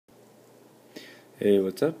Hey,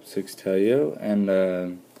 what's up? Sixtelio,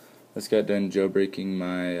 and just got done jailbreaking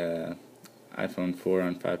my iPhone 4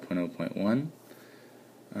 on 5.0.1.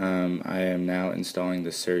 I am now installing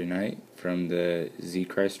the Siri from the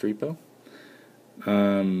zchrist repo.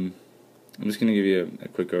 I'm just going to give you a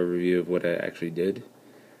quick overview of what I actually did.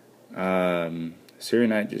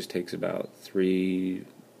 Siri just takes about 3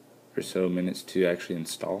 or so minutes to actually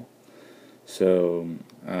install. So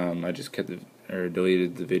I just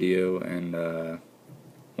deleted the video, and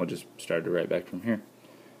we'll just start it right back from here,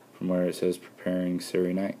 from where it says preparing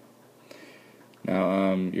Siri. Now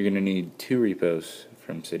you're going to need 2 repos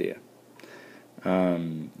from Cydia.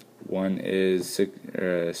 One is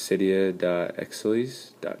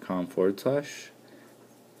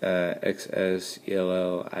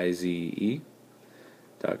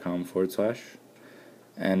cydia.xyz.com/xsellize.com/,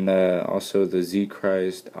 and also the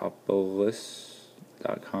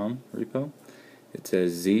zchristopolis.com repo. It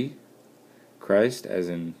says Z Christ, as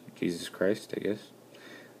in Jesus Christ, I guess.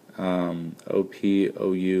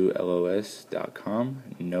 opoulos.com,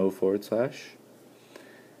 no /.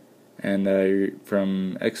 And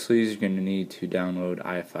from Xlease, you're going to need to download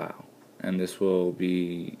Ifile, and this will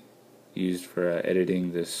be used for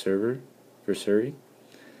editing the server for Siri.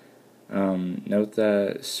 Note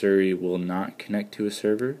that Siri will not connect to a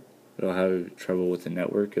server. It'll have trouble with the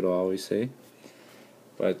network, it'll always say.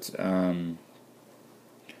 But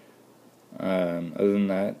other than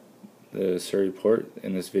that, the Siri port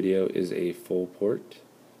in this video is a full port,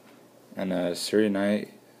 and Siri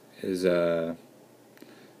is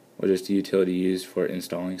just a utility used for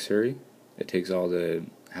installing Siri. It takes all the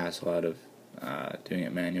hassle out of doing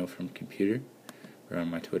it manual from computer or on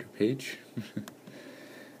my Twitter page.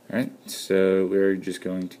 Alright, so we're just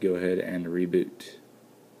going to go ahead and reboot,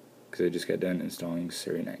 because I just got done installing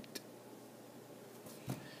Siri.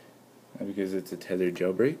 Because it's a tethered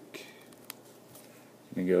jailbreak,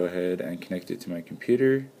 I'm going to go ahead and connect it to my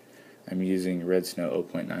computer. I'm using Redsn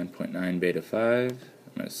 0.9.9 beta 5. I'm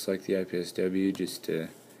going to select the IPSW just to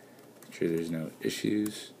make sure there's no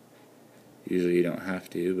issues. Usually you don't have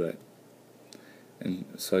to, but and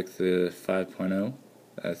select the 5.0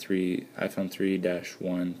 iPhone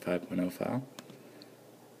 3-1 5.0 file.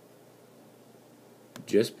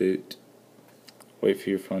 Just boot. Wait for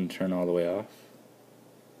your phone to turn all the way off,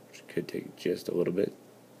 which could take just a little bit.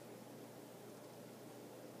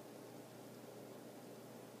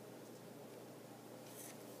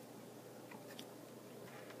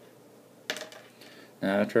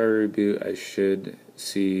 Now after I reboot, I should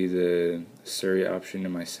see the Siri option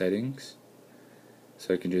in my settings,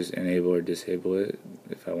 so I can just enable or disable it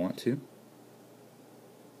if I want to.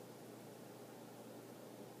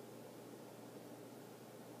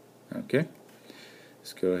 Okay,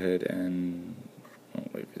 let's go ahead and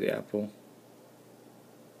wait for the Apple.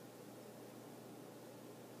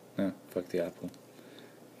 No, fuck the Apple.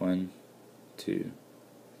 1, 2,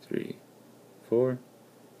 3, 4,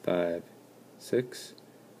 5, 6,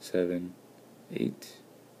 7, 8,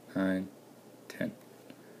 9, 10.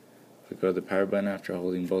 Click on the power button after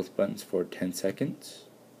holding both buttons for 10 seconds.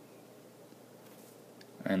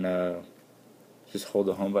 And just hold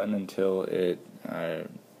the home button until it's in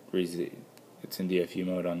DFU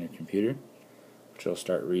mode on your computer, which will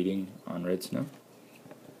start reading on Redsn.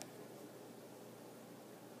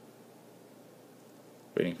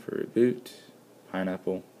 Waiting for reboot.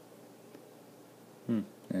 Pineapple.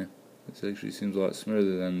 Yeah. This actually seems a lot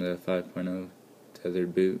smoother than the 5.0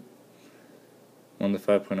 tethered boot. On the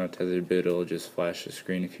 5.0 tethered boot, it'll just flash the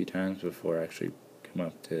screen a few times before I actually come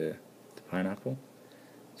up to the pineapple.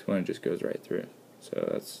 This one, it just goes right through, so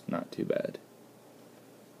that's not too bad.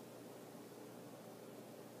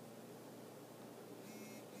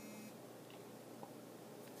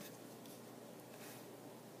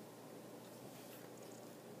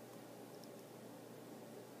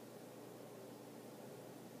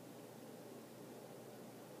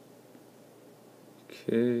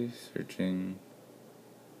 Okay, searching.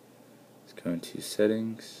 Let's go into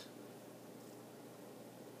settings.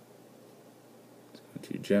 Let's go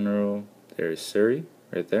to general. There's Siri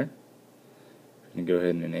right there. I'm going to go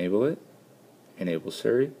ahead and enable it. Enable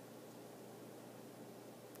Siri.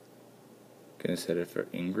 Going to set it for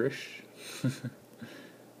English.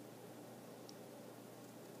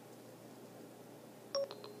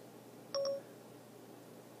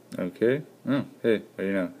 Okay. Oh, hey, what do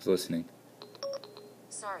you know? It's listening.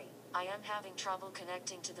 Sorry, I am having trouble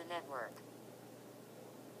connecting to the network.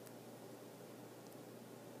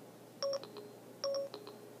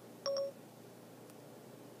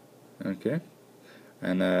 Okay.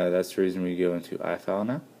 And that's the reason we go into Ifile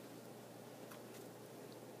now.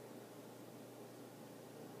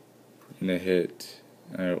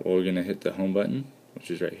 we're gonna hit the home button,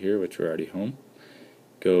 which is right here, which we're already home.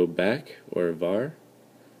 Go back or var,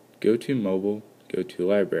 go to mobile, go to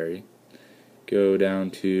library, go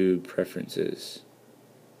down to preferences,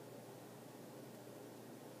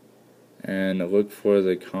 and look for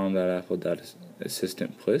the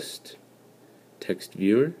com.apple.assistant list, text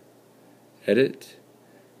viewer, edit,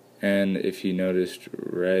 and if you noticed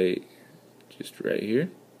just right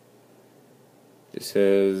here, it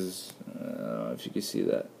says, if you can see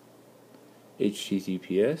that,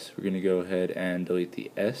 HTTPS. We're going to go ahead and delete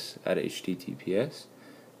the S out of HTTPS.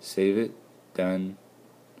 Save it. Done.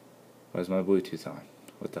 Why is my Bluetooth on?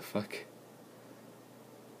 What the fuck?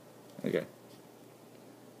 Okay. I'm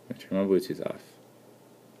going to turn my Bluetooth off.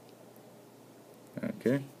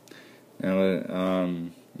 Okay. Now,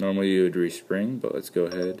 normally you would respring, but let's go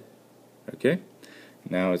ahead. Okay.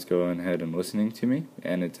 Now it's going ahead and listening to me,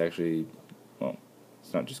 and it's actually, well,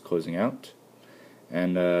 it's not just closing out.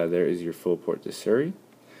 And there is your full port to Siri.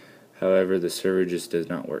 However, the server just does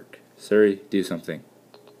not work. Siri, do something.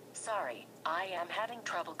 Sorry, I am having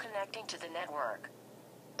trouble connecting to the network.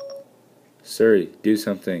 Siri, do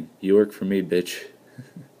something. You work for me, bitch.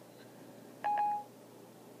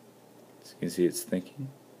 As you can see, it's thinking.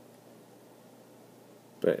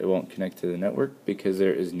 But it won't connect to the network because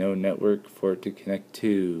there is no network for it to connect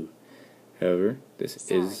to. However, this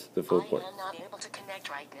is the full port. I am not able to connect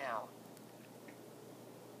right now.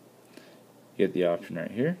 You get the option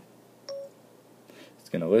right here. It's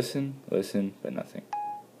going to listen, but nothing.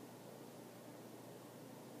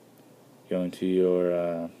 Go into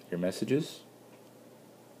your messages,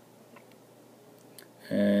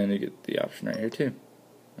 and you get the option right here too.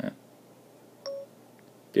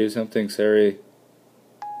 Do something, Siri.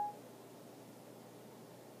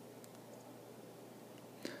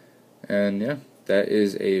 And yeah, that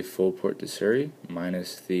is a full port to Siri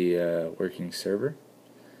minus the working server.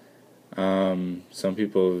 Some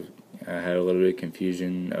people had a little bit of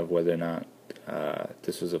confusion of whether or not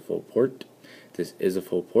this was a full port. This is a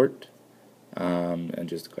full port. And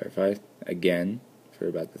just to clarify, again, for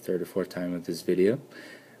about the third or fourth time of this video,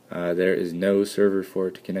 there is no server for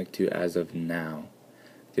it to connect to as of now.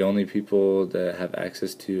 The only people that have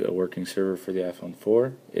access to a working server for the iPhone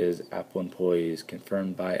 4 is Apple employees,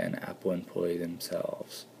 confirmed by an Apple employee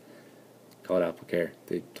themselves. Called AppleCare.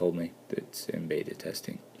 They told me that it's in beta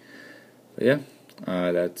testing. But yeah,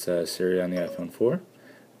 that's Siri on the iPhone 4.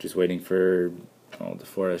 Just waiting for the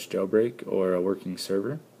 4S jailbreak or a working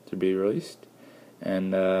server to be released.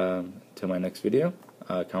 And until my next video,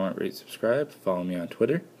 comment, rate, subscribe, follow me on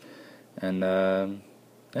Twitter. And yeah,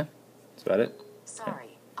 that's about it.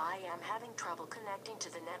 Sorry, I am having trouble connecting to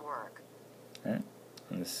the network. Alright,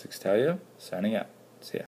 and this is Cydia signing out. See ya.